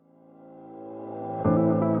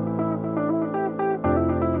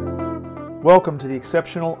Welcome to the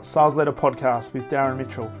Exceptional Sales Leader Podcast with Darren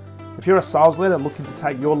Mitchell. If you're a sales leader looking to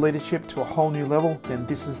take your leadership to a whole new level, then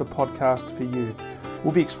this is the podcast for you.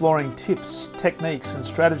 We'll be exploring tips, techniques, and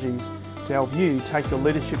strategies to help you take your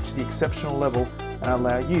leadership to the exceptional level and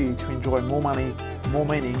allow you to enjoy more money, more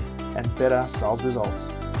meaning, and better sales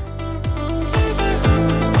results.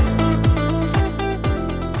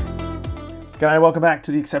 G'day, welcome back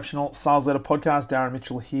to the Exceptional Sales Leader Podcast. Darren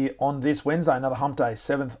Mitchell here on this Wednesday, another hump day,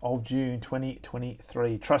 7th of June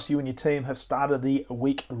 2023. Trust you and your team have started the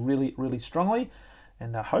week really strongly,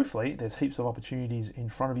 and hopefully there's heaps of opportunities in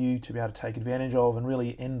front of you to be able to take advantage of and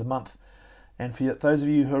really end the month. And for those of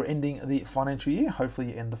you who are ending the financial year,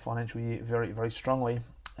 hopefully you end the financial year very strongly,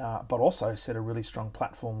 but also set a really strong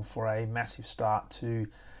platform for a massive start to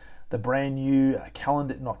the brand new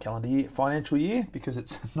financial year, because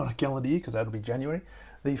it's not a calendar year, because that'll be January.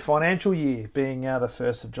 The financial year being the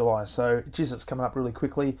 1st of July. So, geez, it's coming up really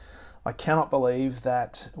quickly. I cannot believe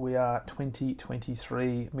that we are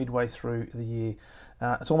 2023, midway through the year.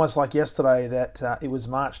 It's almost like yesterday that it was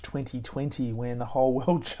March 2020 when the whole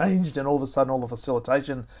world changed, and all of a sudden all the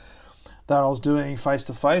facilitation that I was doing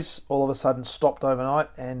face-to-face all of a sudden stopped overnight,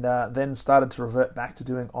 and then started to revert back to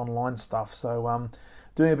doing online stuff. So,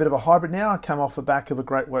 doing a bit of a hybrid now. I came off the back of a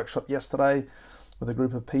great workshop yesterday with a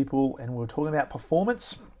group of people, and we were talking about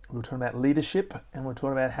performance, we were talking about leadership, and we were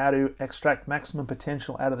talking about how to extract maximum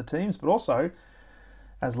potential out of the teams, but also,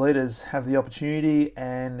 as leaders, have the opportunity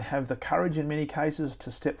and have the courage in many cases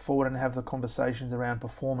to step forward and have the conversations around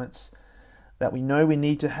performance that we know we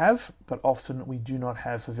need to have, but often we do not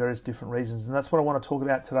have for various different reasons. And that's what I want to talk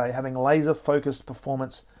about today, having laser-focused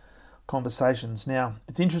performance conversations. Now,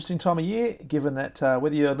 it's an interesting time of year, given that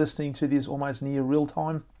whether you're listening to this almost near real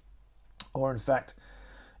time, or in fact,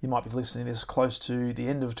 you might be listening to this close to the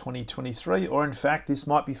end of 2023, or in fact, this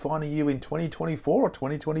might be finding you in 2024 or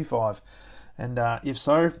 2025. And if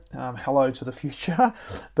so, hello to the future.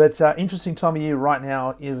 But interesting time of year right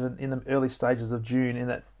now, even in the early stages of June, in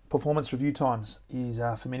that performance review times is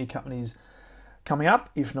for many companies coming up,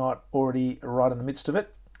 if not already right in the midst of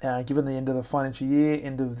it. Given the end of the financial year,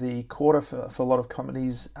 end of the quarter for a lot of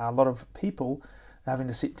companies, a lot of people having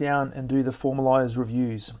to sit down and do the formalised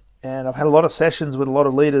reviews. And I've had a lot of sessions with a lot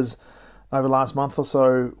of leaders over the last month or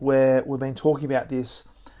so where we've been talking about this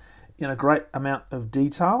in a great amount of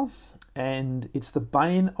detail. And it's the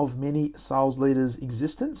bane of many sales leaders'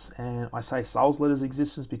 existence. And I say sales leaders'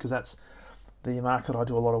 existence because that's the market I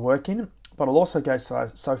do a lot of work in. But I'll also go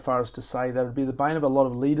so far as to say that it would be the bane of a lot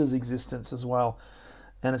of leaders' existence as well.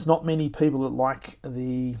 And it's not many people that like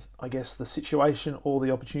the situation or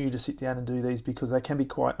the opportunity to sit down and do these, because they can be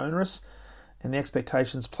quite onerous, and the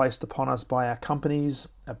expectations placed upon us by our companies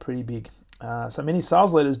are pretty big. So many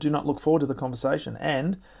sales leaders do not look forward to the conversation,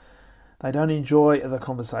 and they don't enjoy the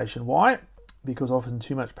conversation. Why? Because often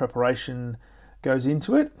too much preparation goes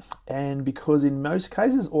into it, and because in most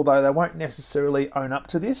cases, although they won't necessarily own up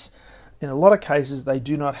to this, in a lot of cases they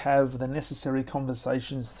do not have the necessary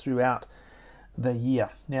conversations throughout the year.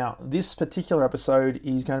 Now, this particular episode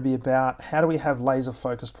is going to be about how do we have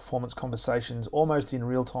laser-focused performance conversations almost in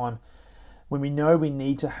real time when we know we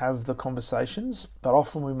need to have the conversations, but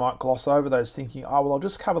often we might gloss over those thinking, oh, well, I'll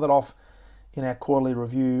just cover that off in our quarterly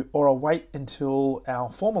review, or I'll wait until our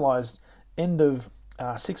formalised end of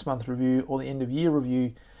 6-month review or the end of year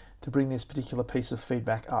review to bring this particular piece of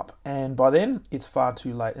feedback up. And by then, it's far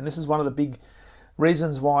too late. And this is one of the big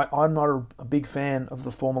reasons why I'm not a big fan of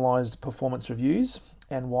the formalised performance reviews,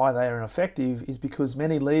 and why they are ineffective is because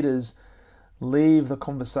many leaders leave the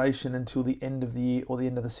conversation until the end of the year or the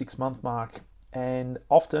end of the 6-month mark. And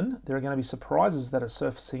often there are going to be surprises that are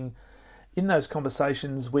surfacing in those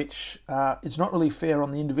conversations, which is not really fair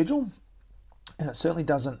on the individual. And it certainly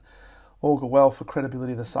doesn't augur well for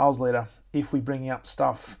credibility of the sales leader if we bring up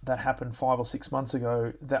stuff that happened 5 or 6 months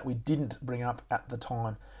ago that we didn't bring up at the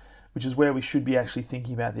time, which is where we should be actually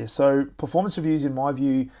thinking about this. So performance reviews, in my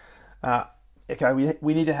view,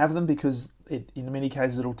 we need to have them because in many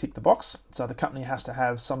cases it'll tick the box. So the company has to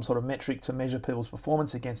have some sort of metric to measure people's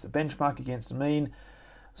performance against a benchmark, against a mean.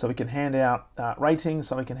 So we can hand out ratings,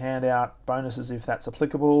 so we can hand out bonuses if that's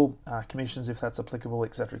applicable, commissions if that's applicable,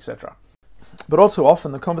 etc., etc. But all too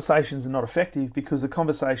often the conversations are not effective because the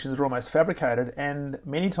conversations are almost fabricated, and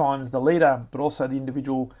many times the leader, but also the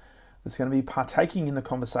individual that's going to be partaking in the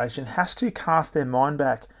conversation, has to cast their mind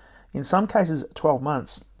back, in some cases 12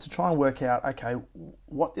 months, to try and work out, okay,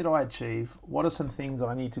 what did I achieve? What are some things that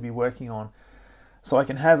I need to be working on? So I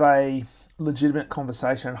can have a legitimate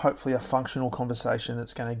conversation and hopefully a functional conversation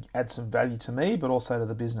that's going to add some value to me, but also to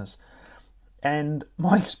the business. And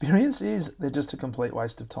my experience is they're just a complete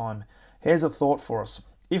waste of time. Here's a thought for us.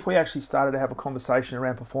 if we actually started to have a conversation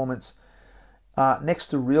around performance next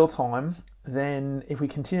to real time, then if we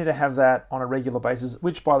continue to have that on a regular basis,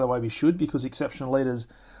 which by the way we should, because exceptional leaders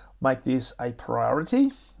make this a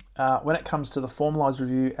priority, when it comes to the formalised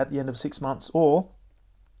review at the end of 6 months or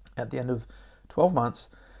at the end of 12 months,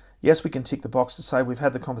 yes, we can tick the box to say we've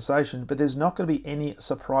had the conversation, but there's not going to be any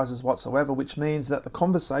surprises whatsoever, which means that the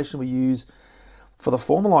conversation we use for the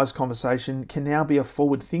formalised conversation can now be a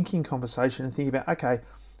forward-thinking conversation and think about, okay,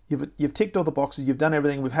 you've ticked all the boxes, you've done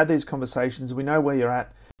everything, we've had these conversations, we know where you're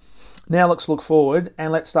at. Now let's look forward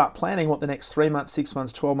and let's start planning what the next 3 months, 6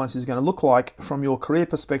 months, 12 months is going to look like from your career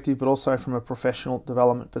perspective, but also from a professional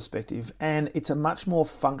development perspective. And it's a much more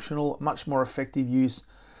functional, much more effective use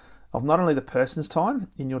of not only the person's time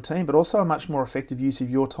in your team, but also a much more effective use of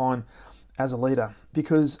your time as a leader.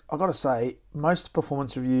 Because I've got to say, most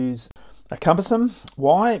performance reviews are cumbersome.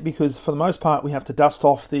 Why? Because for the most part, we have to dust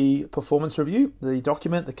off the performance review, the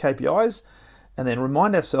document, the KPIs, and then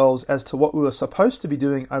remind ourselves as to what we were supposed to be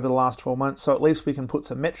doing over the last 12 months. So at least we can put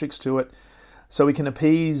some metrics to it so we can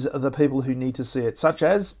appease the people who need to see it, such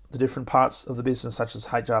as the different parts of the business, such as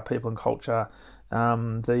HR, people and culture,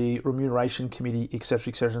 the remuneration committee,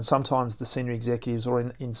 etc., etc., and sometimes the senior executives, or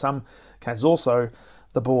in some cases also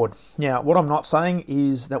the board. Now, what I'm not saying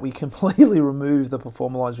is that we completely remove the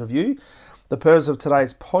formalised review. The purpose of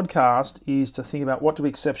today's podcast is to think about what do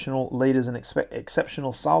exceptional leaders and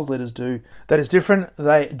exceptional sales leaders do that is different.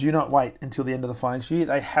 They do not wait until the end of the financial year.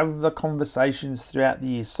 They have the conversations throughout the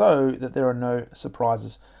year so that there are no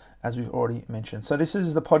surprises, as we've already mentioned. So this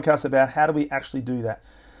is the podcast about how do we actually do that.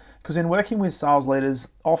 Because in working with sales leaders,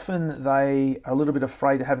 often they are a little bit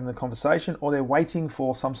afraid of having the conversation, or they're waiting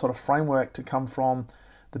for some sort of framework to come from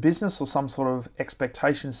the business or some sort of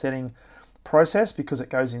expectation setting process, because it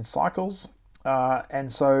goes in cycles.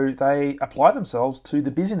 And so they apply themselves to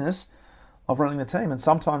the busyness of running the team. And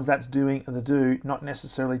sometimes that's doing the do, not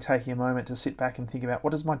necessarily taking a moment to sit back and think about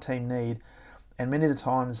what does my team need. And many of the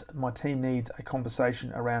times my team needs a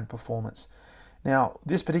conversation around performance. Now,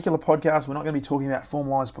 this particular podcast, we're not going to be talking about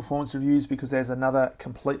formalised performance reviews because there's another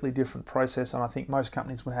completely different process. And I think most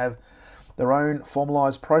companies would have their own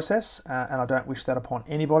formalised process. And I don't wish that upon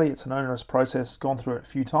anybody. It's an onerous process, gone through it a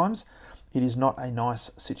few times. It is not a nice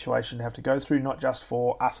situation to have to go through, not just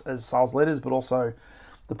for us as sales leaders, but also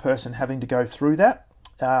the person having to go through that.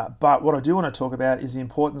 But what I do want to talk about is the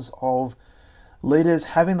importance of leaders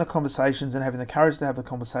having the conversations and having the courage to have the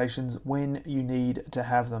conversations when you need to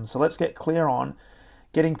have them. So let's get clear on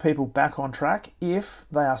getting people back on track if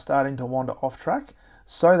they are starting to wander off track,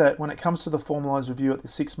 so that when it comes to the formalised review at the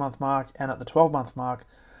 6 month mark and at the 12 month mark,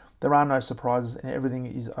 there are no surprises and everything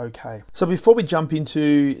is okay. So before we jump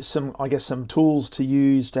into some tools to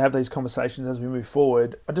use to have these conversations as we move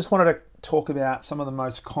forward, I just wanted to talk about some of the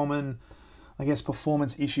most common,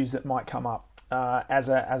 performance issues that might come up as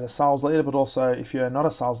a sales leader, but also if you're not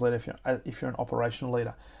a sales leader, if you're an operational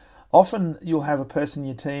leader. Often you'll have a person in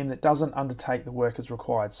your team that doesn't undertake the work as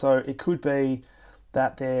required. So it could be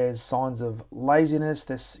that there's signs of laziness,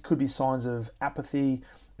 there could be signs of apathy.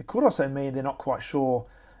 It could also mean they're not quite sure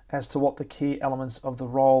as to what the key elements of the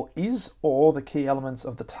role is or the key elements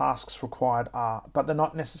of the tasks required are, but they're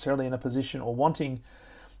not necessarily in a position or wanting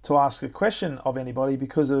to ask a question of anybody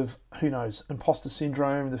because of, who knows, imposter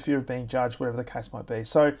syndrome, the fear of being judged, whatever the case might be.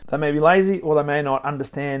 So they may be lazy or they may not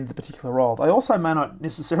understand the particular role. They also may not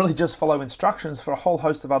necessarily just follow instructions for a whole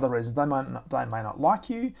host of other reasons. They may not like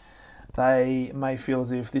you. They may feel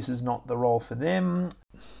as if this is not the role for them,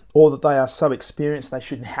 or that they are so experienced they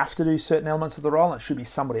shouldn't have to do certain elements of the role. It should be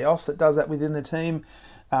somebody else that does that within the team.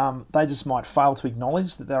 They just might fail to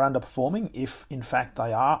acknowledge that they're underperforming if in fact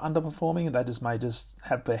they are underperforming. They may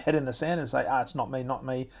have their head in the sand and say, it's not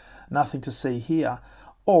me, nothing to see here.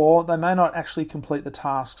 Or they may not actually complete the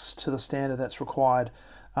tasks to the standard that's required.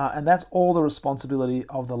 And that's all the responsibility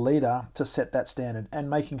of the leader to set that standard and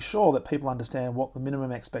making sure that people understand what the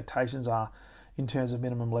minimum expectations are in terms of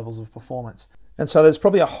minimum levels of performance. And so there's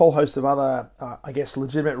probably a whole host of other,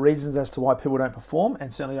 legitimate reasons as to why people don't perform,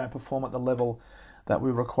 and certainly don't perform at the level that we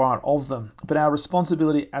require of them. But our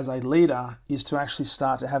responsibility as a leader is to actually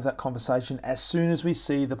start to have that conversation as soon as we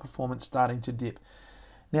see the performance starting to dip.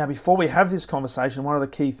 Now, before we have this conversation, one of the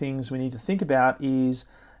key things we need to think about is,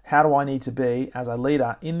 how do I need to be as a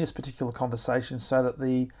leader in this particular conversation so that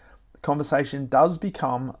the conversation does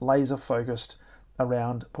become laser focused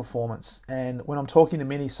around performance? And when I'm talking to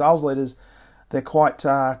many sales leaders, they're quite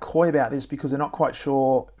coy about this because they're not quite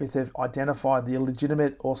sure if they've identified the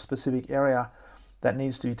legitimate or specific area that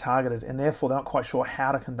needs to be targeted, and therefore they're not quite sure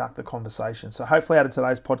how to conduct the conversation. So hopefully out of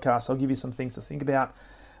today's podcast, I'll give you some things to think about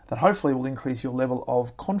that hopefully will increase your level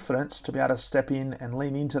of confidence to be able to step in and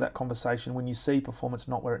lean into that conversation when you see performance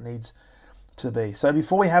not where it needs to be. So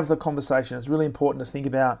before we have the conversation, it's really important to think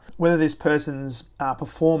about whether this person's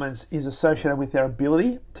performance is associated with their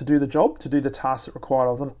ability to do the job, to do the tasks that are required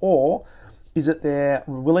of them, or is it their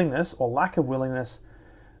willingness or lack of willingness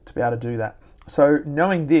to be able to do that. So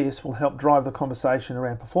knowing this will help drive the conversation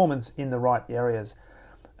around performance in the right areas.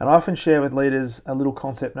 And I often share with leaders a little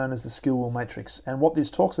concept known as the skill wheel matrix. And what this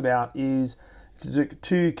talks about is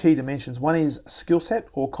two key dimensions. One is skill set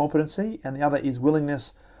or competency, and the other is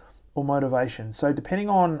willingness or motivation. So depending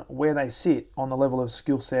on where they sit on the level of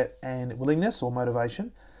skill set and willingness or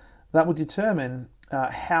motivation, that will determine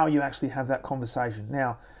how you actually have that conversation.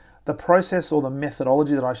 Now, the process or the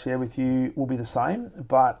methodology that I share with you will be the same,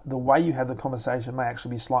 but the way you have the conversation may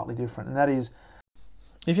actually be slightly different. And that is,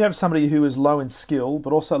 if you have somebody who is low in skill,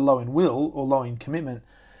 but also low in will or low in commitment,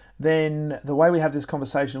 then the way we have this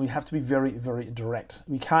conversation, we have to be very, very direct.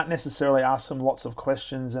 We can't necessarily ask them lots of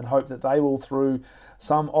questions and hope that they will, through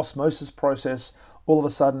some osmosis process, all of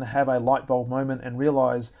a sudden have a light bulb moment and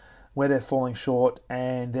realize where they're falling short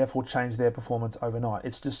and therefore change their performance overnight.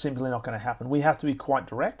 It's just simply not going to happen. We have to be quite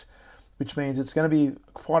direct, which means it's going to be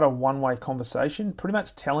quite a one-way conversation, pretty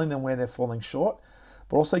much telling them where they're falling short,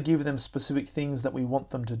 but also giving them specific things that we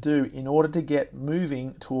want them to do in order to get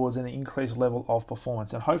moving towards an increased level of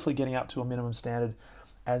performance and hopefully getting up to a minimum standard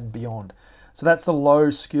and beyond. So that's the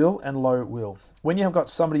low skill and low will. When you have got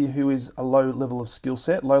somebody who is a low level of skill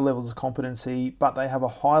set, low levels of competency, but they have a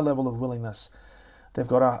high level of willingness, they've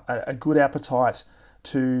got a good appetite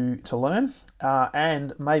to learn,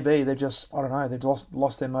 and maybe they've just, they've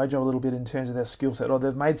lost their mojo a little bit in terms of their skill set, or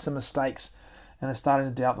they've made some mistakes and they're starting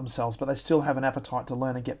to doubt themselves, but they still have an appetite to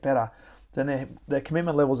learn and get better, then their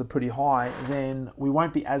commitment levels are pretty high, then we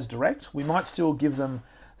won't be as direct. We might still give them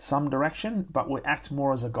some direction, but we'll act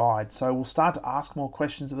more as a guide. So we'll start to ask more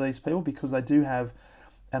questions of these people because they do have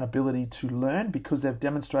an ability to learn, because they've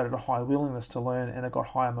demonstrated a high willingness to learn and they've got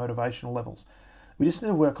higher motivational levels. We just need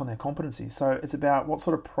to work on their competency. So it's about what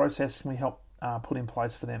sort of process can we help put in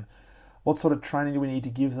place for them? What sort of training do we need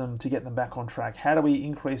to give them to get them back on track? How do we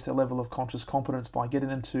increase their level of conscious competence by getting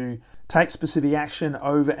them to take specific action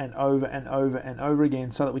over and over and over and over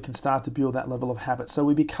again so that we can start to build that level of habit? So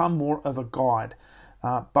we become more of a guide,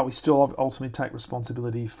 but we still ultimately take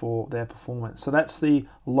responsibility for their performance. So that's the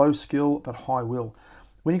low skill but high will.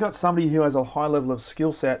 When you've got somebody who has a high level of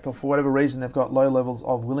skill set, but for whatever reason they've got low levels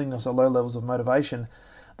of willingness or low levels of motivation,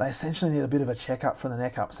 they essentially need a bit of a checkup from the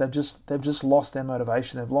neck up. So they've just lost their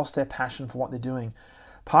motivation. They've lost their passion for what they're doing.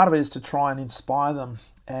 Part of it is to try and inspire them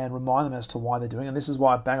and remind them as to why they're doing. And this is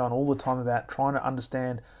why I bang on all the time about trying to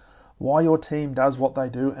understand why your team does what they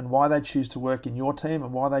do and why they choose to work in your team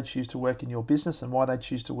and why they choose to work in your business and why they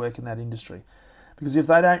choose to work in that industry. Because if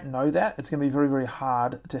they don't know that, it's going to be very, very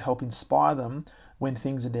hard to help inspire them when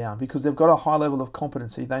things are down, because they've got a high level of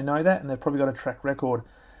competency. They know that and they've probably got a track record,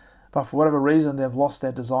 but for whatever reason, they've lost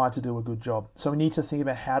their desire to do a good job. So we need to think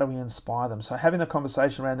about how do we inspire them. So having the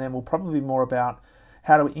conversation around them will probably be more about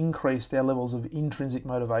how do we increase their levels of intrinsic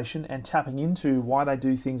motivation and tapping into why they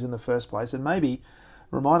do things in the first place, and maybe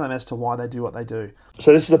remind them as to why they do what they do.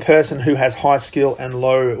 So this is the person who has high skill and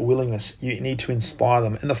low willingness. You need to inspire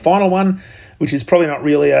them. And the final one, which is probably not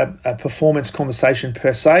really a performance conversation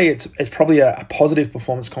per se, it's probably a positive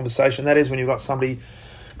performance conversation. That is when you've got somebody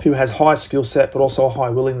who has high skill set but also a high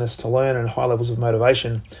willingness to learn and high levels of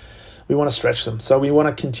motivation. We want to stretch them. So we want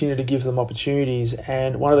to continue to give them opportunities.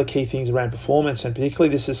 And one of the key things around performance, and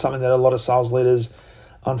particularly this is something that a lot of sales leaders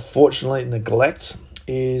unfortunately neglect,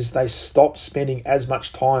 is they stop spending as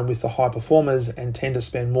much time with the high performers and tend to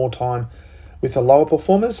spend more time with the lower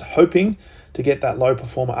performers, hoping to get that low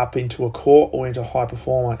performer up into a core or into a high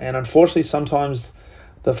performer. And unfortunately, sometimes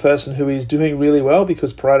the person who is doing really well,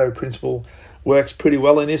 because Pareto principle works pretty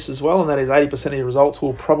well in this as well, and that is 80% of your results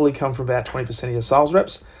will probably come from about 20% of your sales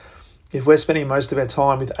reps. If we're spending most of our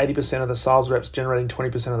time with 80% of the sales reps generating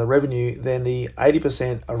 20% of the revenue, then the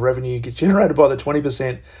 80% of revenue gets generated by the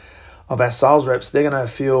 20% of our sales reps. They're going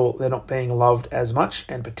to feel they're not being loved as much,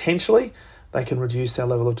 and potentially they can reduce their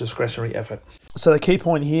level of discretionary effort. So the key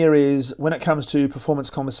point here is, when it comes to performance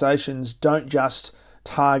conversations, don't just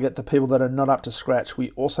target the people that are not up to scratch.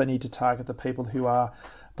 We also need to target the people who are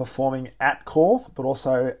performing at core, but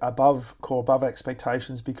also above core, above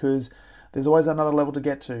expectations, because there's always another level to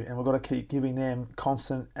get to, and we've got to keep giving them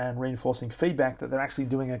constant and reinforcing feedback that they're actually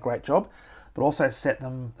doing a great job, but also set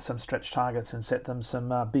them some stretch targets and set them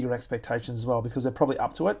some bigger expectations as well, because they're probably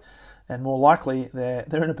up to it, and more likely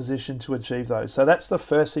they're in a position to achieve those. So that's the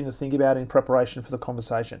first thing to think about in preparation for the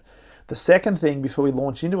conversation. The second thing before we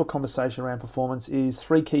launch into a conversation around performance is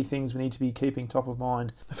 3 key things we need to be keeping top of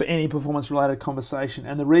mind for any performance-related conversation.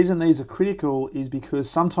 And the reason these are critical is because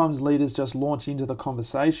sometimes leaders just launch into the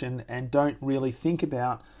conversation and don't really think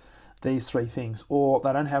about these 3 things, or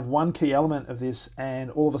they don't have one key element of this,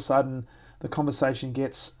 and all of a sudden the conversation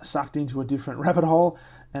gets sucked into a different rabbit hole,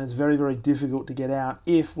 and it's very, very difficult to get out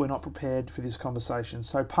if we're not prepared for this conversation.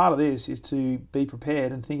 So part of this is to be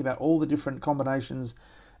prepared and think about all the different combinations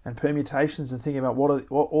and permutations, and think about all the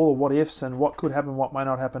what ifs and what could happen, what may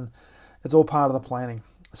not happen. It's all part of the planning.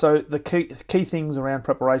 So the key things around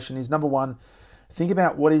preparation is, number 1, think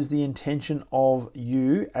about what is the intention of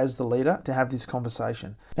you as the leader to have this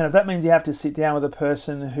conversation. And if that means you have to sit down with a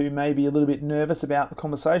person who may be a little bit nervous about the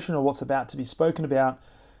conversation or what's about to be spoken about,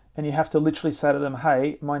 and you have to literally say to them,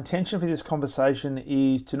 hey, my intention for this conversation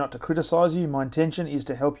is not to criticize you. My intention is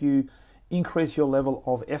to help you increase your level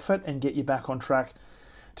of effort and get you back on track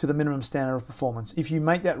to the minimum standard of performance. If you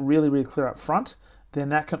make that really, really clear up front, then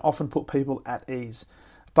that can often put people at ease.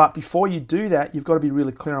 But before you do that, you've got to be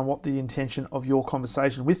really clear on what the intention of your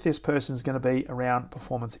conversation with this person is going to be around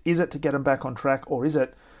performance. Is it to get them back on track, or is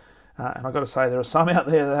it, and I've got to say there are some out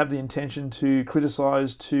there that have the intention to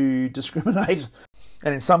criticize, to discriminate,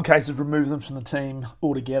 and in some cases remove them from the team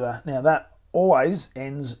altogether. Now that always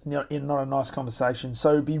ends in not a nice conversation.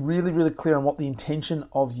 So be really, really clear on what the intention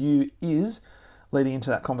of you is leading into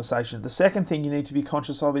that conversation. The second thing you need to be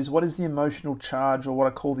conscious of is what is the emotional charge, or what I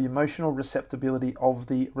call the emotional receptibility of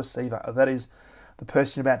the receiver. That is the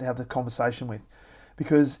person you're about to have the conversation with.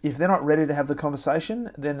 Because if they're not ready to have the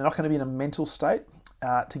conversation, then they're not going to be in a mental state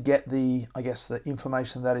to get the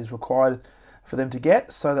information that is required for them to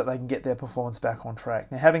get, so that they can get their performance back on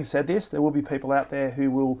track. Now, having said this, there will be people out there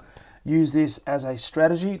who will use this as a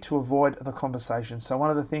strategy to avoid the conversation. So one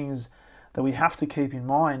of the things that we have to keep in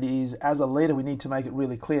mind is, as a leader, we need to make it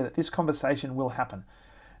really clear that this conversation will happen.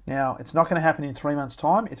 Now, it's not going to happen in 3 months'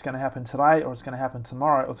 time. It's going to happen today, or it's going to happen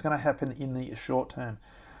tomorrow, or it's going to happen in the short term.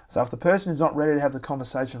 So if the person is not ready to have the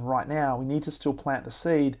conversation right now, we need to still plant the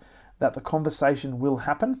seed that the conversation will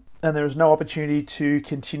happen, and there is no opportunity to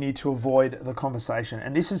continue to avoid the conversation.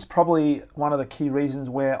 And this is probably one of the key reasons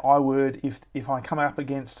where I would, if I come up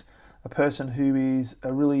against a person who is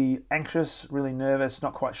really anxious, really nervous,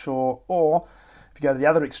 not quite sure, or if you go to the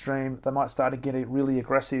other extreme, they might start to get really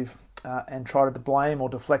aggressive and try to blame or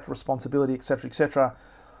deflect responsibility, etc., etc.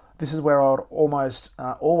 This is where I would almost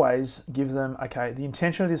always give them, okay, the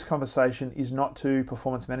intention of this conversation is not to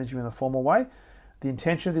performance manage you in a formal way. The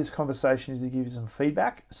intention of this conversation is to give you some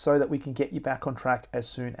feedback so that we can get you back on track as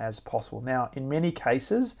soon as possible. Now, in many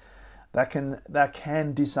cases, that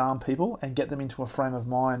can disarm people and get them into a frame of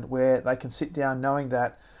mind where they can sit down knowing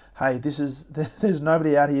that, hey, there's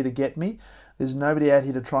nobody out here to get me. There's nobody out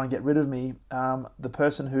here to try and get rid of me. The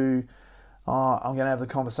person who I'm going to have the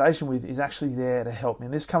conversation with is actually there to help me.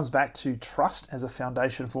 And this comes back to trust as a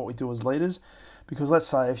foundation for what we do as leaders. Because let's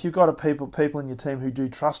say if you've got people in your team who do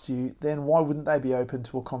trust you, then why wouldn't they be open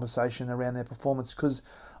to a conversation around their performance? Because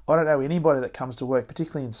I don't know anybody that comes to work,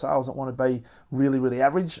 particularly in sales, that want to be really, really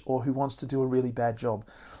average or who wants to do a really bad job.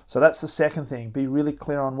 So that's the second thing. Be really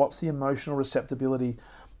clear on what's the emotional receptibility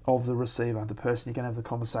of the receiver, the person you're going to have the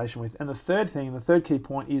conversation with. And the third thing, the third key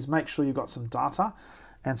point is make sure you've got some data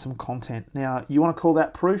and some content. Now, you want to call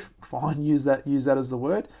that proof? Fine, use that as the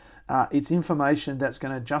word. It's information that's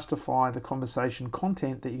going to justify the conversation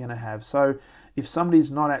content that you're going to have. So if somebody's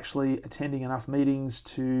not actually attending enough meetings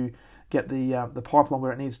to get the pipeline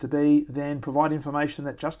where it needs to be, then provide information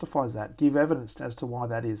that justifies that. Give evidence as to why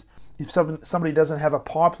that is. If somebody doesn't have a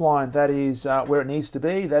pipeline that is where it needs to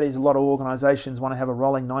be, that is, a lot of organizations want to have a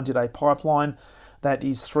rolling 90-day pipeline that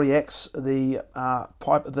is 3x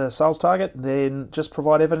the sales target, then just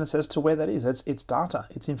provide evidence as to where that is. It's data,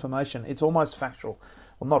 it's information, it's almost factual.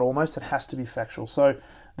 Well, not almost, it has to be factual. So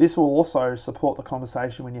this will also support the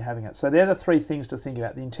conversation when you're having it. So they're the 3 things to think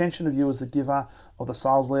about. The intention of you as the giver, of the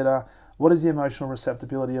sales leader. What is the emotional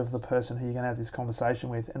receptibility of the person who you're going to have this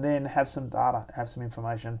conversation with? And then have some data, have some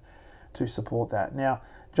information to support that. Now,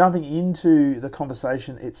 jumping into the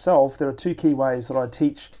conversation itself, there are 2 key ways that I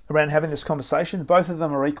teach around having this conversation. Both of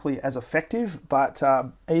them are equally as effective, but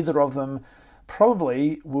either of them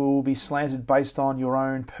probably will be slanted based on your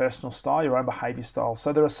own personal style, your own behavior style.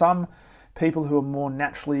 So there are some people who are more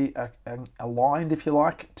naturally aligned, if you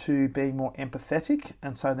like, to being more empathetic.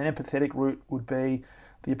 And so the empathetic route would be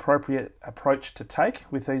the appropriate approach to take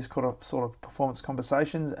with these sort of performance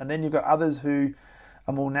conversations. And then you've got others who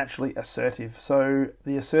are more naturally assertive. So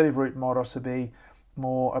the assertive route might also be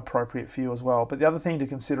more appropriate for you as well. But the other thing to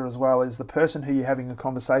consider as well is the person who you're having a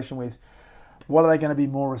conversation with what are they going to be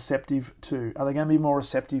more receptive to? Are they going to be more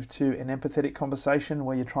receptive to an empathetic conversation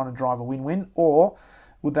where you're trying to drive a win-win, or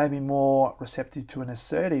would they be more receptive to an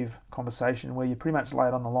assertive conversation where you pretty much lay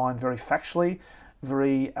it on the line very factually,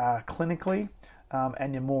 very clinically,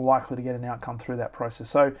 and you're more likely to get an outcome through that process?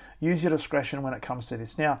 So use your discretion when it comes to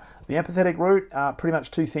this. Now, the empathetic route, pretty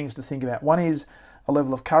much two things to think about. One is a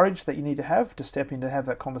level of courage that you need to have to step in to have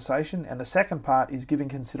that conversation, and the second part is giving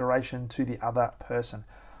consideration to the other person.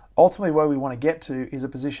 Ultimately, where we want to get to is a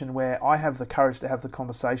position where I have the courage to have the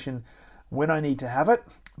conversation when I need to have it,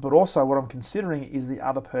 but also what I'm considering is the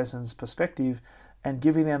other person's perspective and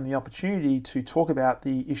giving them the opportunity to talk about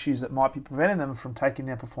the issues that might be preventing them from taking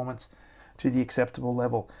their performance to the acceptable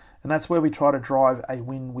level. And that's where we try to drive a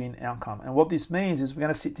win-win outcome. And what this means is we're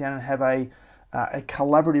going to sit down and have a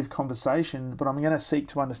collaborative conversation, but I'm going to seek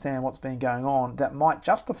to understand what's been going on that might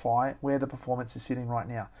justify where the performance is sitting right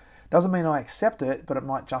now. Doesn't mean I accept it, but it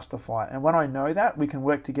might justify it. And when I know that, we can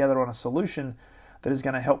work together on a solution that is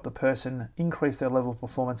going to help the person increase their level of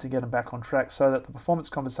performance and get them back on track so that the performance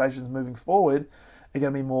conversations moving forward are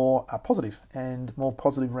going to be more positive and more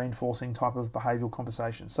positive reinforcing type of behavioural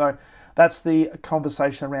conversation. So that's the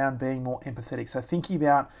conversation around being more empathetic. So thinking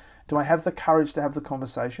about, do I have the courage to have the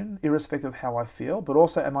conversation, irrespective of how I feel, but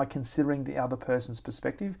also am I considering the other person's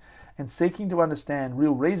perspective and seeking to understand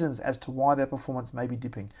real reasons as to why their performance may be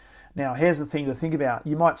dipping. Now, here's the thing to think about.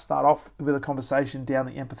 You might start off with a conversation down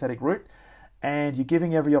the empathetic route, and you're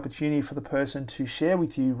giving every opportunity for the person to share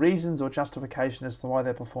with you reasons or justification as to why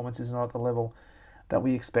their performance is not at the level that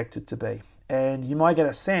we expect it to be. And you might get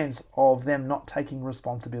a sense of them not taking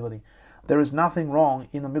responsibility. There is nothing wrong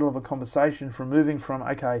in the middle of a conversation from moving from,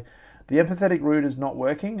 okay, the empathetic route is not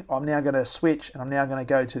working, I'm now going to switch and I'm now going to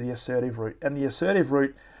go to the assertive route. And the assertive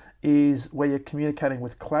route is where you're communicating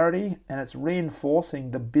with clarity and it's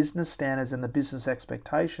reinforcing the business standards and the business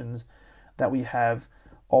expectations that we have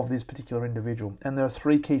of this particular individual. And there are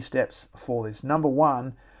three key steps for this. Number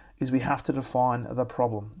one is we have to define the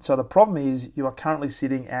problem. So the problem is you are currently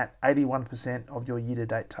sitting at 81% of your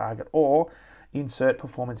year-to-date target, or insert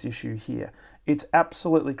performance issue here. It's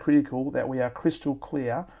absolutely critical that we are crystal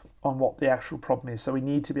clear on what the actual problem is. So we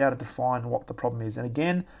need to be able to define what the problem is. And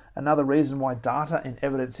again, another reason why data and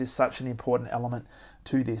evidence is such an important element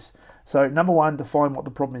to this. So number one, define what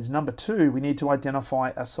the problem is. Number two, we need to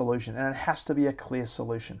identify a solution, and it has to be a clear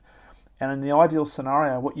solution. And in the ideal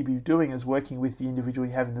scenario, what you'd be doing is working with the individual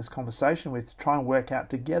you're having this conversation with to try and work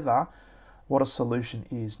out together what a solution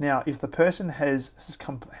is. Now, if the person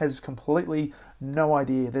has completely no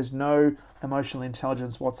idea, there's no emotional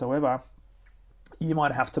intelligence whatsoever, you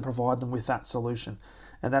might have to provide them with that solution.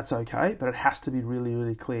 And that's okay, but it has to be really,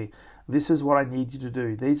 really clear. This is what I need you to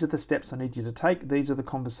do. These are the steps I need you to take. These are the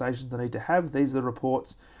conversations I need to have. These are the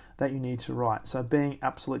reports that you need to write. So being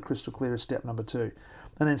absolute crystal clear is step number two.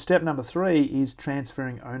 And then step number three is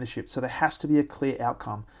transferring ownership. So there has to be a clear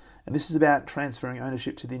outcome. And this is about transferring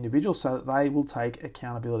ownership to the individual so that they will take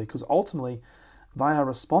accountability, because ultimately they are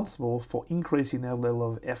responsible for increasing their level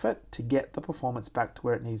of effort to get the performance back to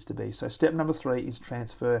where it needs to be. So step number three is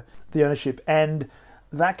transfer the ownership. And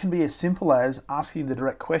that can be as simple as asking the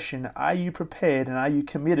direct question, are you prepared and are you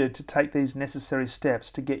committed to take these necessary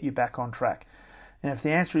steps to get you back on track? And if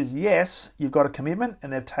the answer is yes, you've got a commitment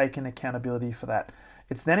and they've taken accountability for that.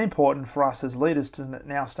 It's then important for us as leaders to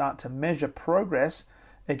now start to measure progress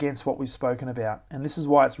against what we've spoken about. And this is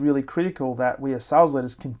why it's really critical that we as sales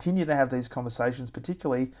leaders continue to have these conversations,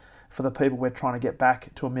 particularly for the people we're trying to get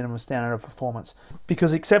back to a minimum standard of performance.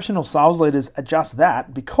 Because exceptional sales leaders are just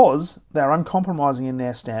that, because they're uncompromising in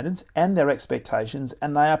their standards and their expectations,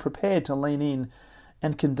 and they are prepared to lean in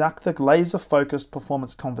and conduct the laser-focused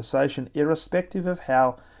performance conversation irrespective of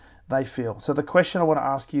how they feel. So the question I want to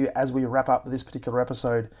ask you as we wrap up this particular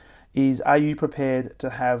episode is, are you prepared to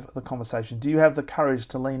have the conversation? Do you have the courage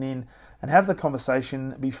to lean in and have the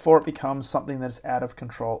conversation before it becomes something that's out of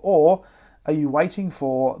control? Or are you waiting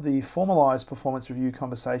for the formalised performance review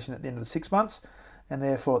conversation at the end of the 6 months and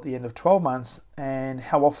therefore at the end of 12 months? And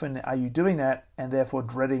how often are you doing that and therefore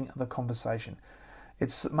dreading the conversation?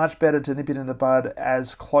 It's much better to nip it in the bud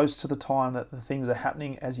as close to the time that the things are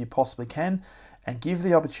happening as you possibly can, and give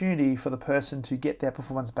the opportunity for the person to get their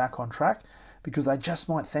performance back on track, because they just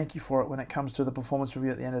might thank you for it when it comes to the performance review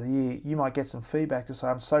at the end of the year. You might get some feedback to say,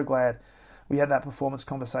 I'm so glad we had that performance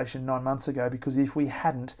conversation 9 months ago, because if we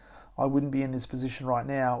hadn't, I wouldn't be in this position right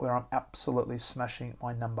now where I'm absolutely smashing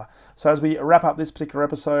my number. So as we wrap up this particular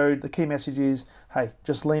episode, the key message is, hey,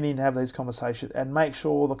 just lean in to have these conversations and make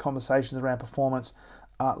sure the conversations around performance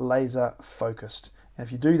are laser focused. And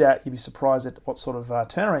if you do that, you'll be surprised at what sort of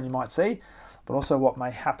turnaround you might see. But but also what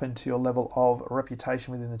may happen to your level of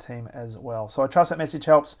reputation within the team as well. So I trust that message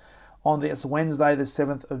helps on this Wednesday, the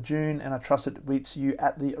 7th of June, and I trust it reaches you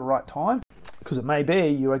at the right time, because it may be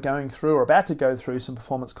you are going through or about to go through some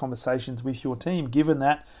performance conversations with your team, given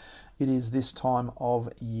that it is this time of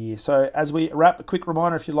year. So as we wrap, a quick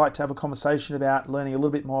reminder, if you'd like to have a conversation about learning a little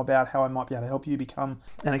bit more about how I might be able to help you become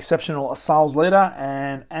an exceptional sales leader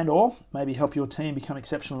and or maybe help your team become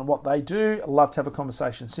exceptional in what they do, I'd love to have a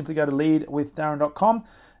conversation. Simply go to leadwithdarren.com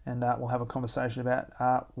and we'll have a conversation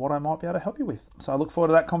about what I might be able to help you with. So I look forward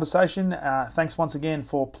to that conversation. Thanks once again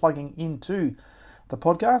for plugging into the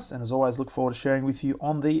podcast, and as always, look forward to sharing with you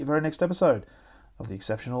on the very next episode of the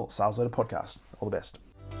Exceptional Sales Leader Podcast. All the best.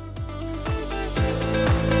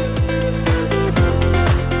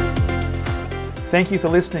 Thank you for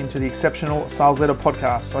listening to the Exceptional Sales Leader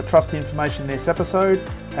Podcast. I trust the information in this episode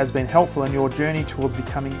has been helpful in your journey towards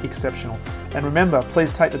becoming exceptional. And remember,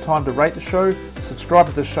 please take the time to rate the show, subscribe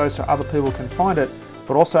to the show so other people can find it,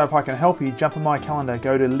 but also if I can help you, jump on my calendar,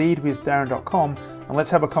 go to leadwithdarren.com and let's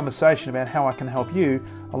have a conversation about how I can help you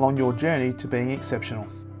along your journey to being exceptional.